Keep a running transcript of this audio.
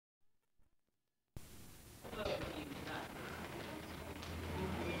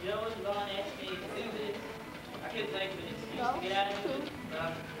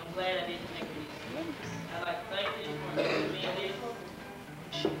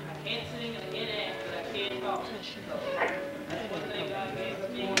can't sing and I can't act, but I can talk. So that's one thing God gave to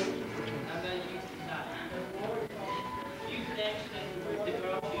me. I'm going to use tonight. Youth in action with the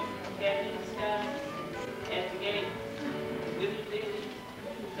girls, Captain in the Sky, At the Gate, Wizard Daily,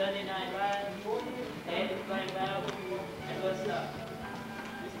 Sunday Night Live, At the Flame Out, and Bus Stop.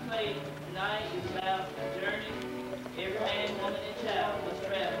 This play tonight is about a journey every man, woman, and child must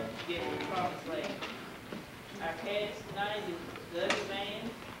travel to get to the promised land. Our cast tonight is Doug Man,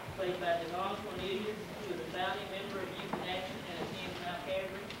 played by Devon Cornelius, who is a founding member of Youth in Action and attends Mount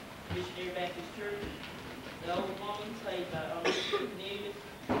Calvary Missionary Baptist Church. The old woman, played by Alicia Cornelius,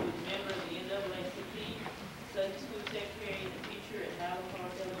 who is a member of the NAACP, Sunday School Secretary and teacher at Highland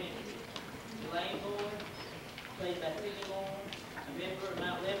Park Elementary. The lame boy, played by Sidney Moore, a member of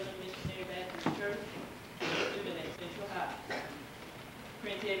Mount Lebanon Missionary Baptist Church, and a student at Central High.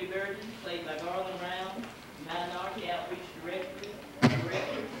 Prince Heavy Burden, played by Garland Round, Minority Outreach Director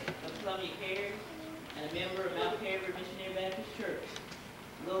of Columbia Care, and a member of Mount Calvary Missionary Baptist Church.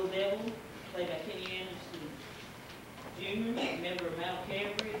 Little Devil, played by Kenny Anderson Jr., a member of Mount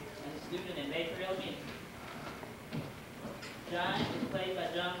Calvary, and a student at Baker Elementary. Giant is played by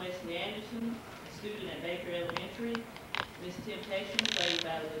John Wesley Anderson, a student at Baker Elementary. Miss Temptation, played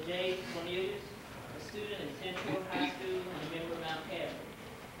by Jade Cornelius, a student at Central High School and a member of Mount Calvary.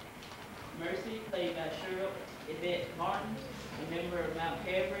 Mercy, played by Cheryl Yvette Martin, a member of Mount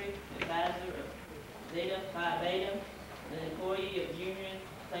Calvary, advisor of Zeta Phi Beta, and an employee of Union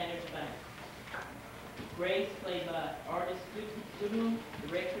Planners Bank. Grace, played by Artist Goodman,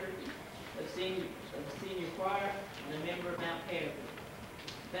 director of senior choir, and a member of Mount Calvary.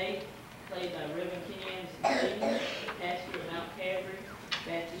 Faith, played by Reverend Kenny Anderson Sr., pastor of Mount Calvary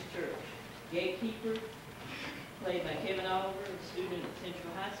Baptist Church. Gatekeeper, played by Kevin Oliver, a student at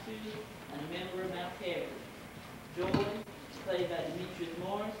Central High School and a member of Mount Calvary. Joy, played by Demetrius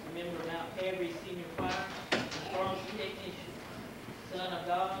Morris, a member of Mount Calvary Senior Choir and pharmacy technician. Son of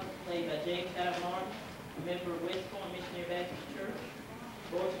God, played by James Howard Martin, a member of West Point Missionary Baptist Church.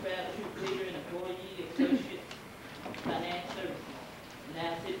 Boy Scout troop leader and employee, associate finance services.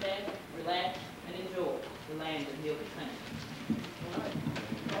 Now sit back, relax, and enjoy the land of milk and honey.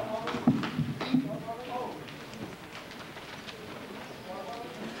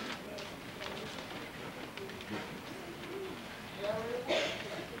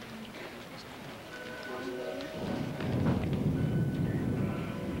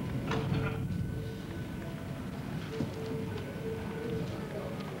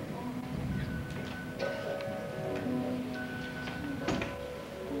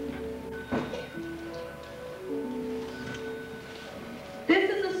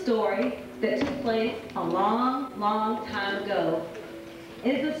 Story that took place a long, long time ago.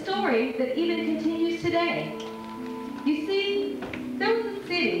 It is a story that even continues today. You see, there was a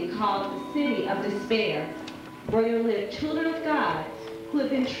city called the City of Despair, where there lived children of God who had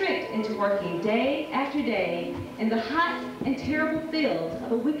been tricked into working day after day in the hot and terrible fields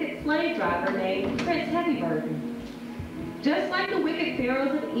of a wicked slave driver named Prince Heavyburden. Just like the wicked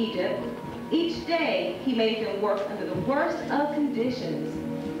pharaohs of Egypt, each day he made them work under the worst of conditions,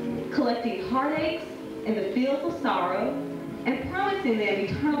 collecting heartaches in the fields of sorrow and promising them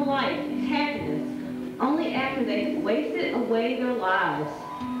eternal life and happiness only after they wasted away their lives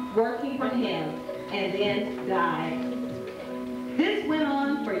working for him and then died. This went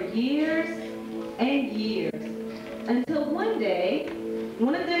on for years and years until one day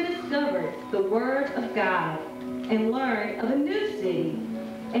one of them discovered the Word of God and learned of a new city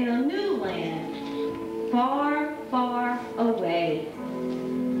and a new land far, far away.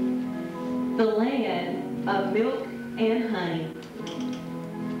 The land of milk and honey.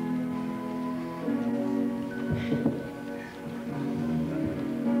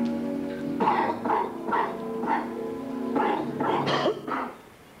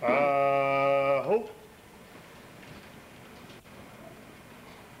 Hope.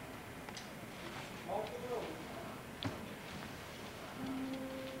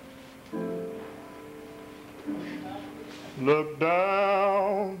 Look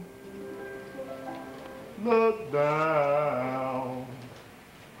down. Look down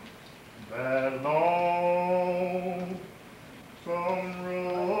that long some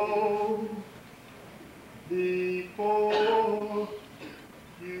road before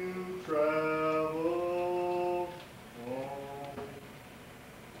you travel on.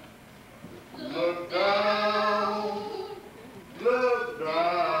 Look down, look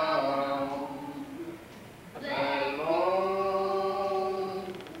down that long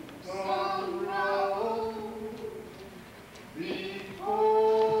some road before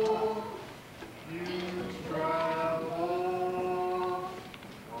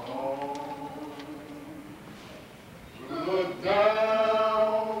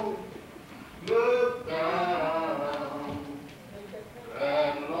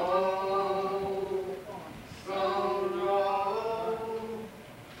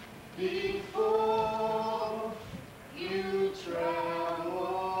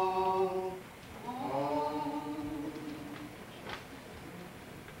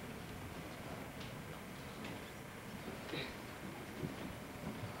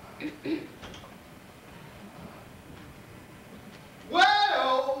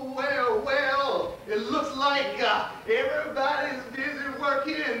Well, well, well, it looks like everybody's busy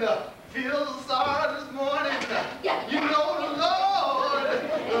working in the field of sorrow this morning. You know the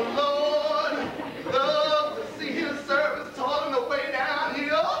Lord loves to see his servants toiling their way down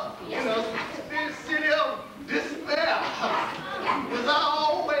here in a city of despair. As I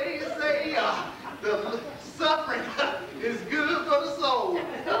always say, the suffering is good for the soul. Woo!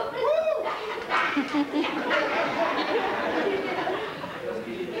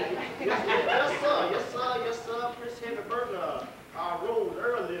 Yes, sir. Pretty heavy burden. I rode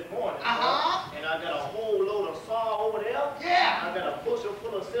early this morning. And I got a whole load of saw over there. Yeah. I got a bushel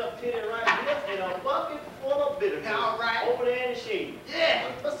full of self-titty right here and a bucket full of bitter All right. over there in the shade.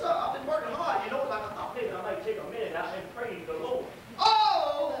 Yeah. But sir, I've been working hard. You know, like I thought maybe I might take a minute out and praise the Lord.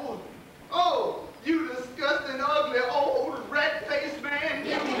 Oh, you disgusting, ugly, old, rat-faced man.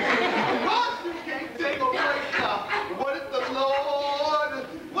 You. Of course you can't take a break now. What if the Lord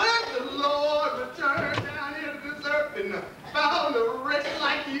returned down here to this earth and found a wretch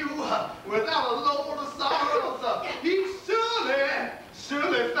like you without a load of sorrows? He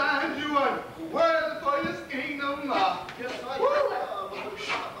surely find you unworthy for his kingdom. Yes, sir. I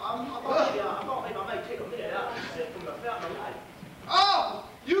thought maybe I might take a minute out from the fountain of life. Oh,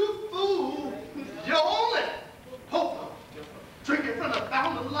 you fool! Your only hope of drinking from the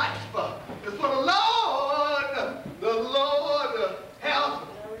fountain of life is for the Lord has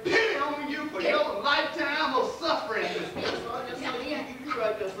pity on you for your lifetime of suffering. Yes, sir. You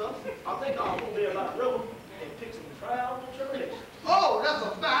right there, sir. I think I'll go there by the road and pick some trials and tribulations. Oh, that's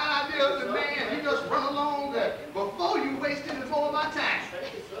a fine idea, man. You just run along there before you waste any more of my time.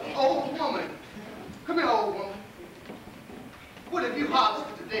 Old woman. Come here, old woman. What have you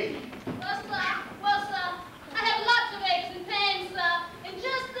harvested today? Well, sir, I have lots of aches and pains, sir. And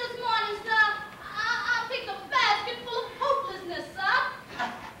just this morning, sir, I picked a basket full of hopelessness, sir.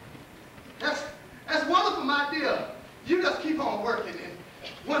 That's wonderful, my dear. You just keep on working, and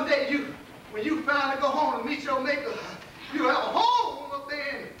one day when you finally go home and meet your maker, you'll have a home up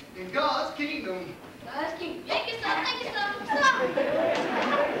there in God's kingdom. God's kingdom. Thank you, sir. Thank you, sir.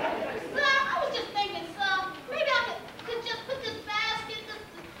 Sir, I was just thinking, sir, maybe I could just put this basket, this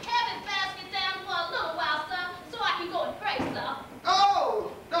heavy basket down for a little while, sir, so I can go and pray, sir.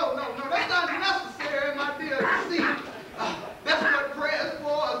 Oh, no, that's not necessary, my dear. You see, that's what prayer is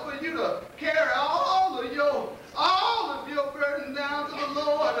for you to carry all of your burden down to the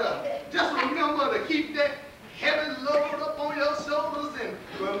Lord. Just remember to keep that heavy load up on your shoulders and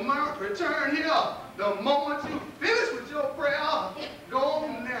return here the moment you finish with your prayer. Go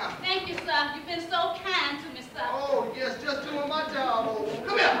on now. Thank you, sir. You've been so kind to me, sir. Oh, yes, just doing my job, old.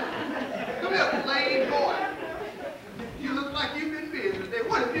 Come here, lame boy. You look like you've been busy today.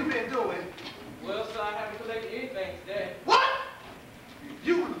 What have you been doing? Well, sir, I haven't collected anything today. What?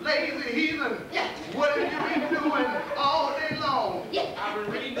 You lazy heathen. What have you been doing all day long? I've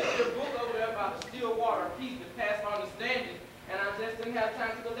been reading this little book over there about the still water of peace that passes understanding, and I just didn't have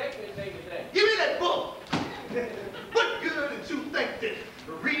time to collect anything today. Give me that book. What good did you think that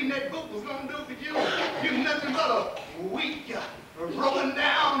reading that book was going to do for you? You're nothing but a weak, broken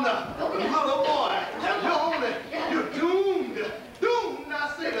down little boy. You're doomed. I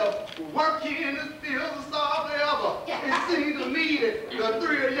say to work here in this field to solve forever. It seems to me that the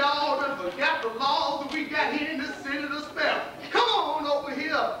three of y'all done forgot the laws that we got here in this city to spell. Come on over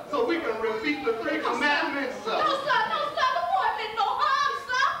here so we can repeat the three commandments. No, sir, the boy meant no harm,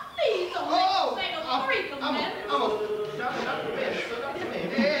 sir. Please don't make him say the three commandments.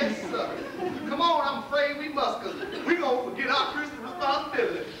 Yes, sir. Come on, I'm afraid we must, because we're going to forget our Christian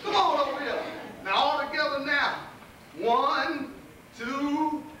responsibility. Come on over here. Now, all together now. 1,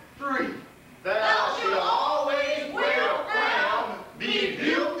 2, 3. Thou shalt always wear a crown, be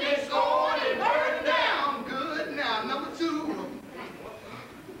rebuked and scorned and burned down. Good. Now, number 2.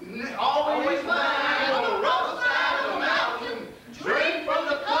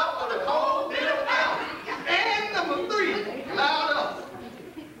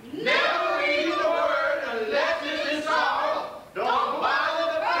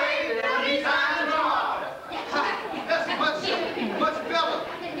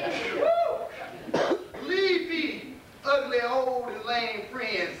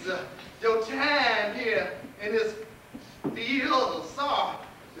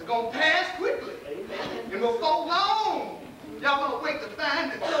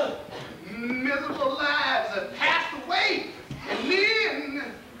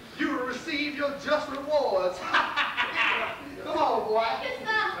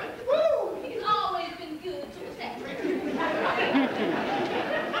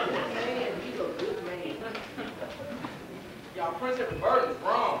 Prince Edward Burton is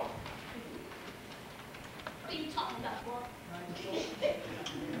wrong. What are you talking about, boy?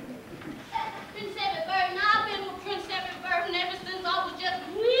 Prince Edward Burton, I've been with Prince Edward Burton ever since I was just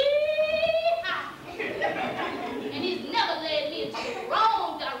wee high. And he's never led me into the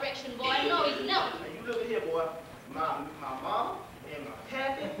wrong direction, boy. No, he's never. Now you look at here, boy. My mama and my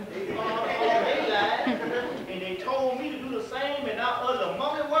pappy, they all they lied, and they told me to do the same, and I utter a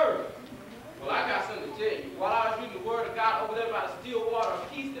mummy word. Well, I got something to tell you. While I was reading the word of God over there by the still water of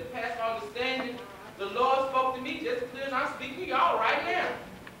peace that passed understanding, the Lord spoke to me just as clear as I'm speaking to y'all right now.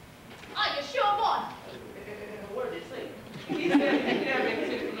 Are you sure, boy? What did it say? He said that he never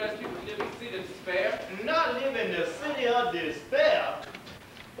intended for us people to live in the city of despair. Not live in the city of despair.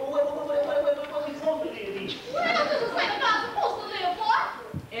 But what we supposed to live in? Where else does it say that I'm supposed to live, boy?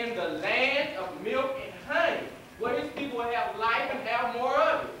 In the land of milk and honey, where his people will have life and have more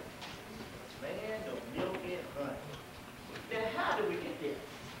of it. Land of milk and honey. Then how do we get there?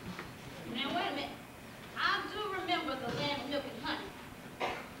 Now, wait a minute. I do remember the land of milk and honey.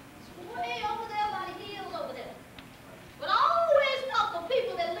 It's way over there by the hills over there. But I always thought the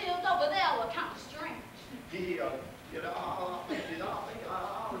people that lived over there were kind of strange. Yeah,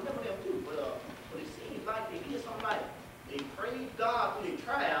 I remember them too, but it seems like they did something like they praised God through their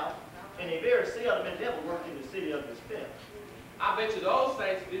trial, and they very seldom ever worked in the city of despair. I bet you those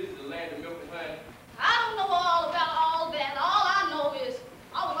saints visit the land of milk and honey. I don't know all about all that. All I know is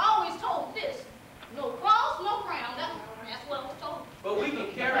I was always told this. No cross, no crown. That's what I was told. But we can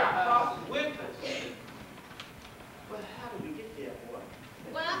carry our crosses with us. Well, how do we get there, boy?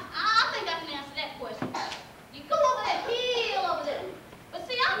 Well, I think I can answer that question. You go over that hill over there. But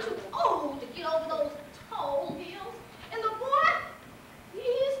see, I'm too old to get over those tall hills. And the boy,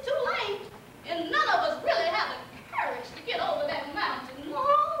 he's too late. And none of us really have the courage to get over that mountain. No,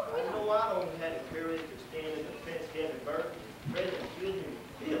 we I don't. know I don't have the courage to stand in the fence getting bird, ready to kill him.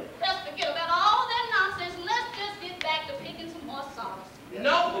 Let's forget about all that nonsense and let's just get back to picking some more solace.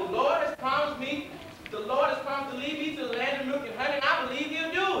 No, the Lord has promised to lead me to the land of milk and honey, and I believe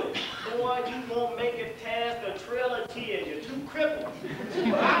he'll do it. Boy, you won't make it past the trail of tears. You're too crippled.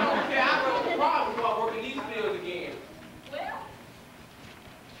 But I don't care. I run the problem before I work in these fields again. Well,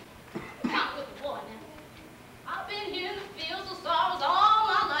 not with the boy now. I've been here in the fields of sorrows all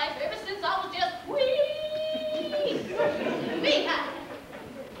my life, ever since I was just wee high.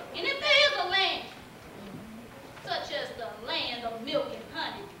 And if there is a land, such as the land of milk and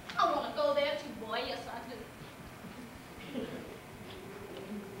honey, I want to go there too, boy. Yes, I do.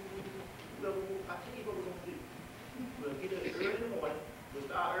 Look, I tell you what we're going to do. We'll get up early in the morning. We'll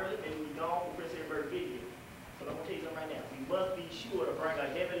start early, and we'll be gone for Prince Edward get here. But I'm going to tell you something right now. We must be sure to bring a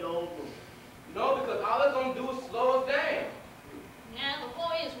heavy load with us. No, because all it's going to do is slow us down. Now, the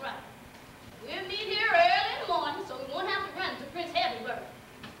boy is right. We'll meet here early in the morning, so we won't have to run to Prince Heavybird.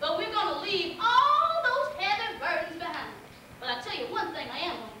 But we're going to leave all those heavy burdens behind. But I tell you one thing I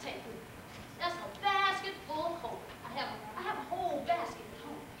am going to take with me. That's a basket full of coal. I have a whole basket at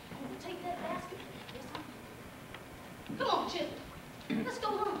home. I'm going to take that basket. Yes, I am. Come on, children. Let's go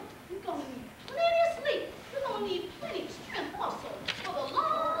home. We're going to need plenty of sleep. We're going to need plenty of strength also for the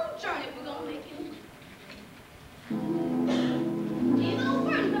long journey we're going to make it. Leave those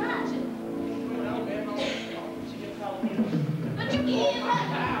burdens behind you. But you can't run.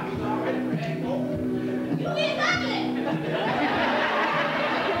 You ain't ugly.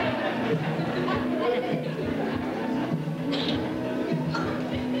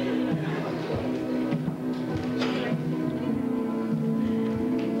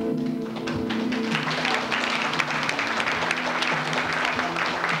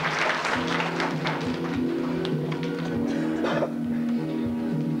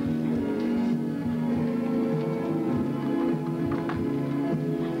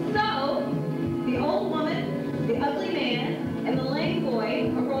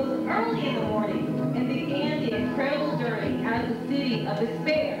 Of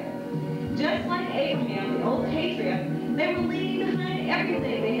despair. Just like Abraham, the old patriarch, they were leaving behind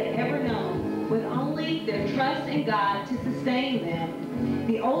everything they had ever known, with only their trust in God to sustain them.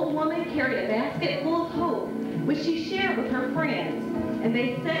 The old woman carried a basket full of hope, which she shared with her friends, and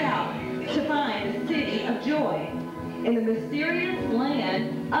they set out to find the city of joy in the mysterious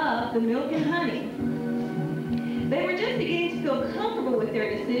land of the milk and honey. They were just beginning to feel comfortable with their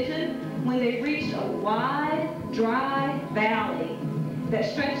decision when they reached a wide, dry valley that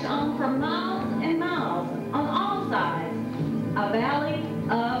stretched on for miles and miles on all sides, a valley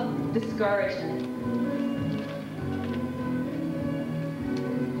of discouragement.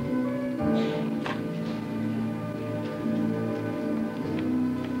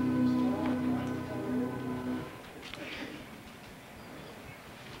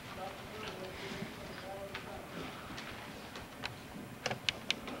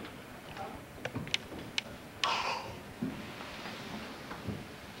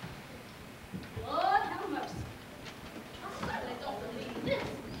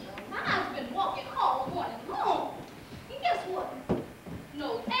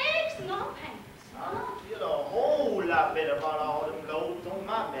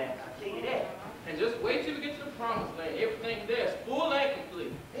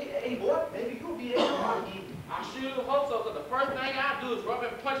 up, because the first thing I do is rub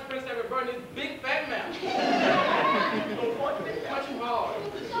and punch Prince Every Bird in his big fat mouth. Punch him hard.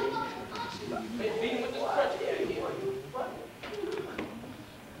 They beat him with this crutch here.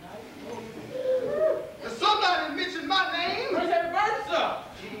 Does somebody mention my name? Prince Every Bird, sir.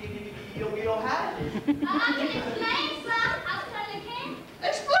 We don't have this. I can explain, sir. I certainly can.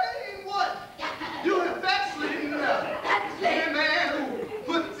 Explain what? You're a backsliding man who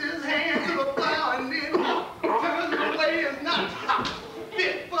puts his hand to the plow and then turns it away is not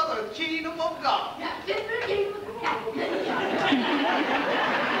fit for the kingdom of God. We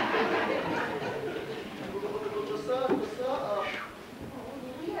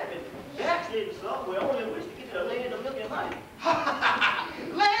haven't backslidden some. We only wish to get to the land of milk and honey.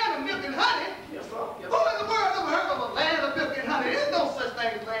 Land of milk and honey? Yes, sir. Who in the world ever heard of a land of milk and honey? There's no such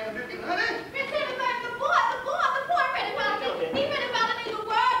thing as land of milk and honey. Prince Everybody, the boy read about it. He read about it in the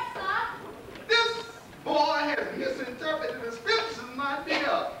Word, sir. This boy has misinterpreted the scriptures, my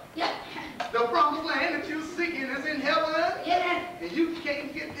dear. Yeah. The promised land that you're seeking is in heaven, Yeah. and you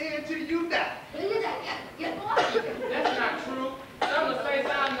can't get there until you die. That's not true. Some of the saints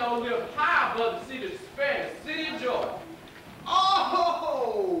I know live high above the city of despair, the city of joy.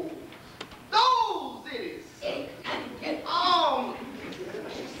 Oh, those cities.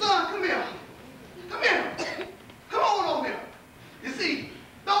 Son, come here. Come here. Come on over here. You see,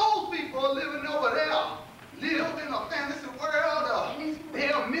 those people living over there live in a fantasy world. They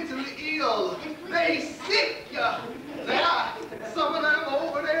are mentally ill. They sick. Some of them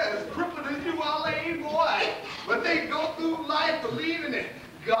over there is crippled as you all ain't, boy. But they go through life believing that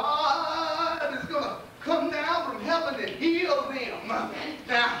God is going to come down from heaven and heal them.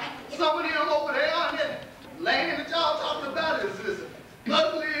 Now, some of them over there in that land that y'all talking about is as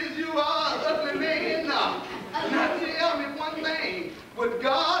ugly as you are, ugly man. Now tell me one thing. Would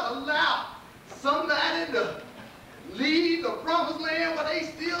God allow somebody to leave the promised land where they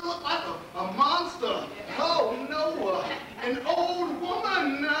still look like a monster? Oh, no. An old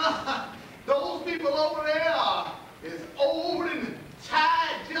woman. Those people over there is old and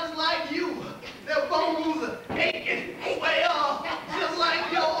tired just like you. Their bones are aching, well, just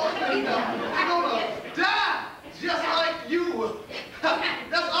like yours. And they're going to die just like you.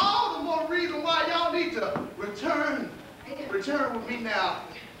 That's all the more reason why y'all need to return with me now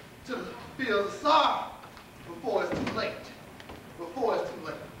to the fields of sorrow before it's too late. Before it's too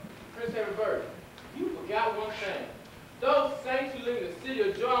late. Prince Every Bird, you forgot one thing. Those saints who live in the city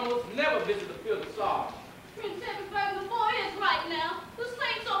of joy almost never visit the field of sorrow. Prince Everybody, the boy is right now. The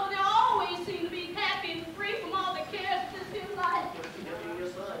saints over there always seem to be happy and free from all the cares of this here life. Your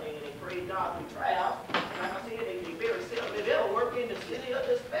son, and they praise God through trials. Like I said, they very seldom if ever work in the city of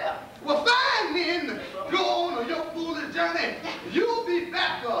despair. Well, fine then. Go on your foolish journey. You'll be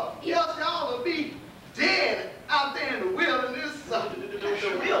back up. Else y'all will be dead out there in the wilderness. The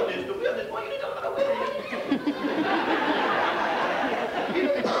wilderness. Boy, you didn't know about the wilderness.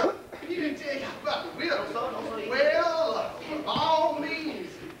 He didn't tell you about the wilderness. Well, by all means,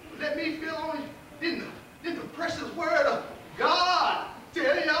 let me feel on you. Didn't the precious word of God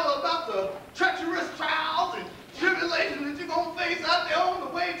tell y'all about the treacherous trials and tribulations that you're going to face out there on the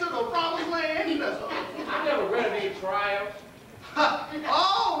way to the promised land? I never read of any trials.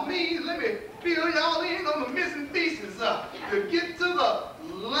 All means, let me fill y'all in on the missing pieces. To get to the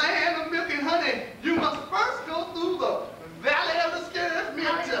land of milk and honey, you must first go through the valley of the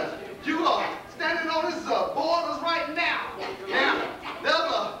discouragement. You are standing on his borders right now. Now,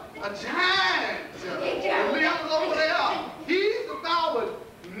 there's a giant that lives over there. He's devoured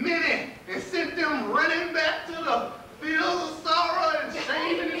many and sent them running back to the fields of sorrow and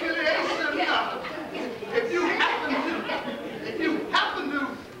shame and humiliation. If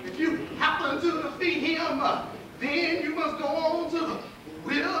you happen to defeat him, then you must go on to the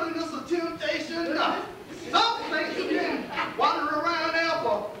wilderness of temptation. Some things have been wandering around there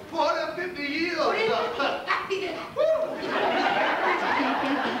for 40 or 50 years.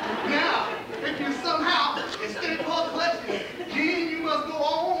 Now, if you somehow escape her clutches, then you must go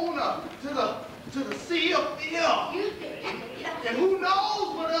on to the sea of fear. And who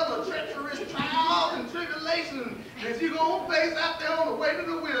knows what other treacherous trials and tribulations that you're going to face out there on the way to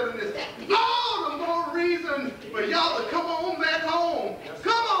the wilderness. All the more reason for y'all to come on back home.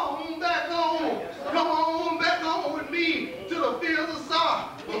 Come on back home. Come on back home with me to the fields of sorrow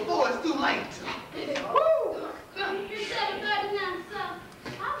before it's too late. Woo! Prince Everybody now, sir.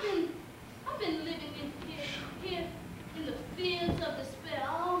 I've been living here in the fields of despair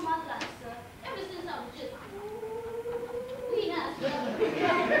all my life, sir. Ever since I was just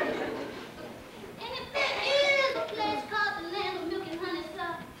and if there is a place called the land of milk and honey,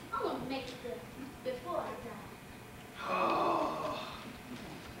 sir, I want to make it there before I die.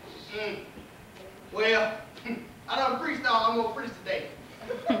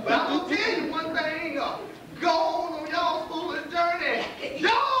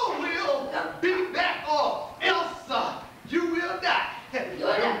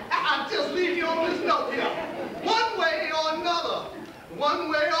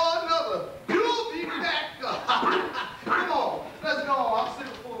 way or another, you'll be back. Come on, let's go. I'm sick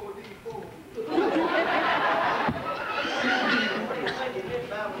of fooling with these fools.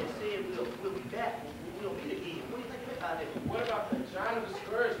 We'll be back. We'll meet again. What do you think about that? What about the giant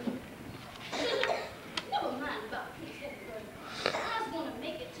discouragement? Never mind about peace. I was gonna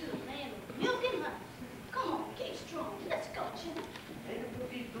make it to the land of milk and honey. Come on, keep strong. Let's go, Jimmy.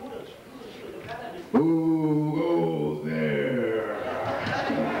 Who goes there?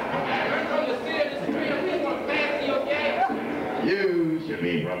 From the city of the street of people fancy, okay? You should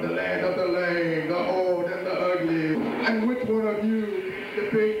be from the land of the lame, the old and the ugly. And which one of you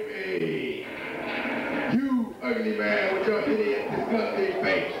defeat me? You ugly man with your hideous, disgusting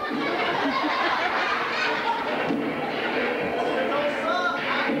face.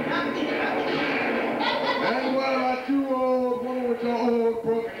 And what about you, old woman with your old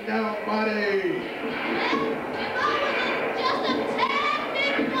broken down body? If I was just a tad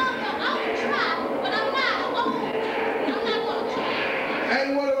bit younger, I would try, but I'm not old. I'm not gonna try. And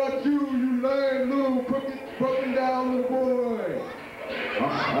what about you, you lame little broken down little boy? I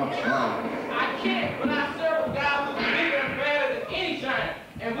can't, but I serve a God who's bigger and better than any giant.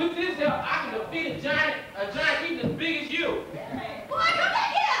 And with this help, I can defeat a giant even as big as you. Boy, come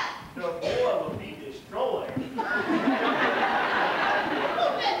back here! The boy will be destroyed. You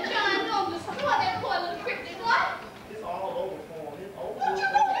bet John don't destroy that poor little cryptic boy. It's all over for him. It's over. Won't you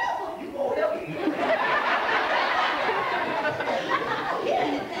go help him? You go help me.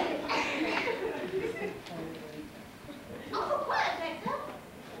 Uncle Quiet back there.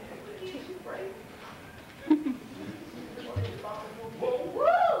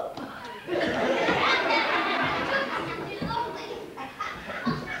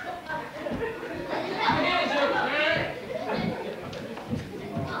 Here's your giant.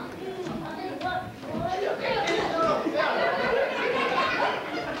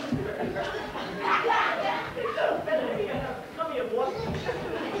 Come here, boy.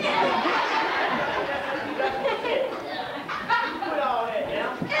 Put all that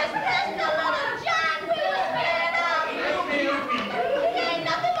down. Is this the little giant we were scared of? He ain't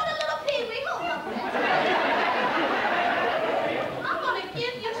nothing but a little pee-wee. Hold up. I'm gonna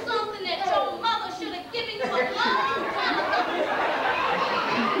give you something that your mother should have given you a long time ago.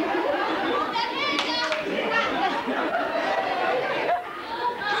 Put that hand down. There you go.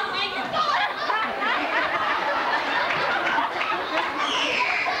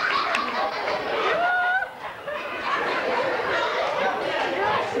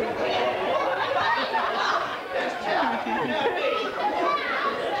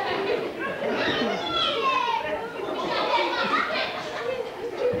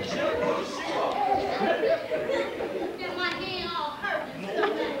 Get my hand all hurt and stuff.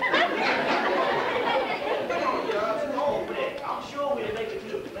 I'm sure we'll make it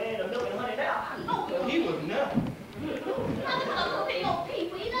to the land of milk and honey now. He was nothing. Nothing but a little big old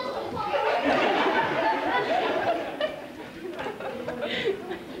pee-wee. That's what it's all about.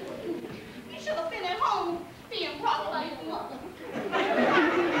 You should have been at home being rocked by your mother.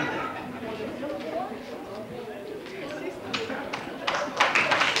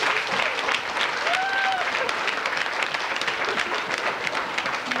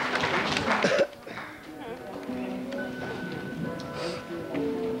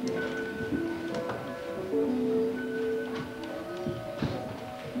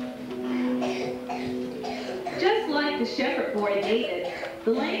 Just like the shepherd boy David,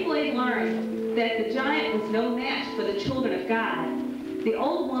 the lame boy learned that the giant was no match for the children of God. The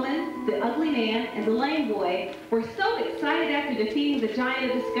old woman, the ugly man, and the lame boy were so excited after defeating the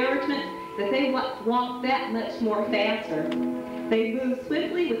giant of discouragement that they walked that much more faster. They moved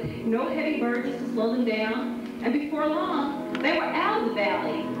swiftly with no heavy burdens to slow them down, and before long, they were out of the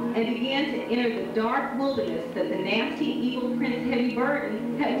valley and began to enter the dark wilderness that the nasty, evil Prince Heavy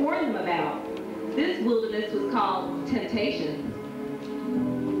Burden had warned them about. This wilderness was called temptation.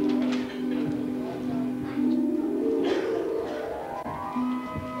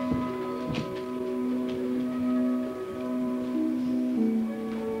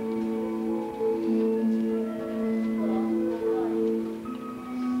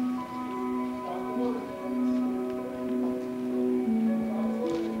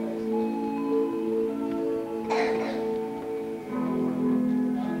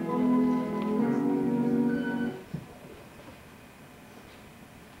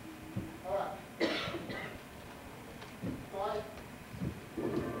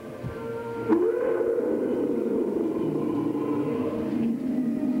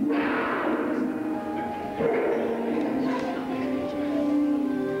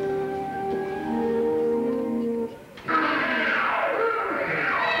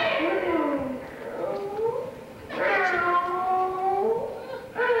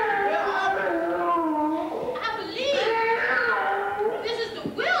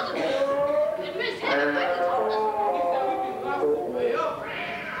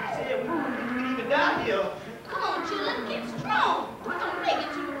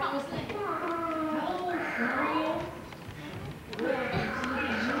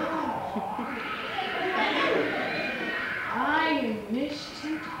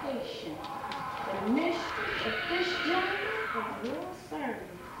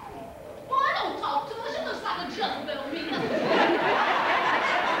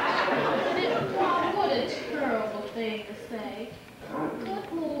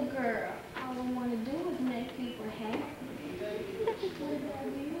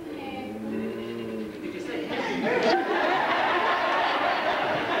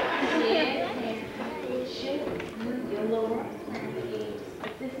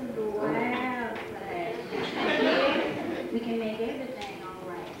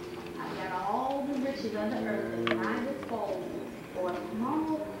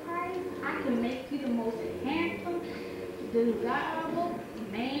 desirable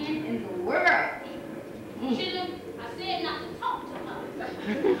man in the world. Sheila, I said not to talk to her.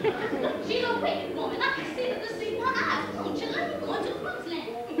 She's a wicked woman. I can see the deceit in her eyes. Come on, Sheila, you're going to the promised land.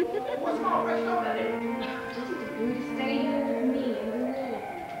 What's wrong, Fresh? Over there? Just to stay here with me and the Lord.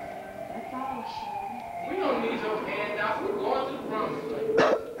 That's all, Sheila. We don't need your handouts. We're going to the promised land.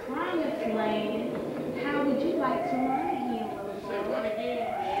 Promised land. How would you like to run here, little boy? Say run again.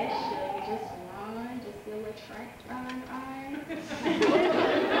 Yes, Sheila. Just run. Just feel a track on iron.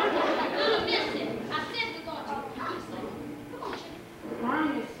 Little missy, I said we're going to the promised land. Come on, Sheila.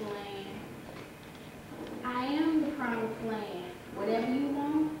 Promised land. I am the promised land. Whatever you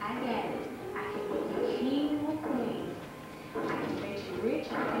want, I got it. I can make you king or queen. I can make you rich,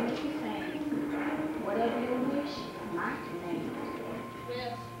 I can make you famous. Whatever your wish, my command.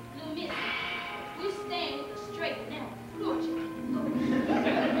 Well, little missy, we stand with a straight and narrow Lord, Sheila.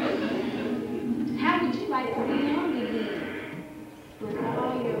 How would you like to be young again? With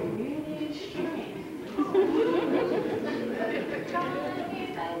all your beauty and strength. Come on here,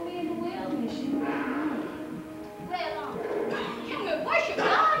 stay with me in the wilderness. You know. Well, can we worship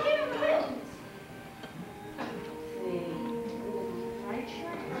God here in the wilderness? See, right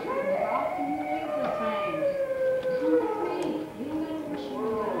track. We're off in the ways of things. Come with me. You don't gotta worship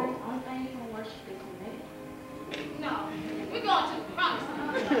God. Only thing you can worship is me. No, we're going to the promised land.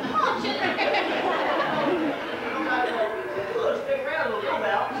 Come on, Sheila. Look, stick around a little bit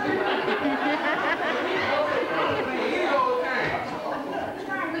about.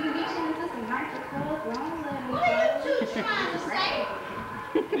 Try we can get you into some nicer clothes. Long legs. What are you two trying to say?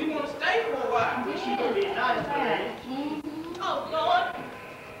 We want to stay for a while. She gonna be nice today. Oh, Lord,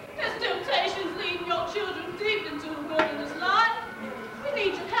 this temptation's leading your children deep into the wilderness, Lord. We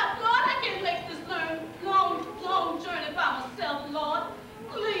need your help, Lord. I can't make this long journey by myself, Lord.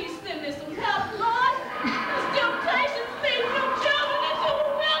 Please send me some help, Lord. This temptation's leading your children into the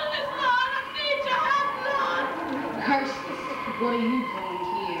wilderness, Lord. I need your help, Lord. Curses. What are you doing?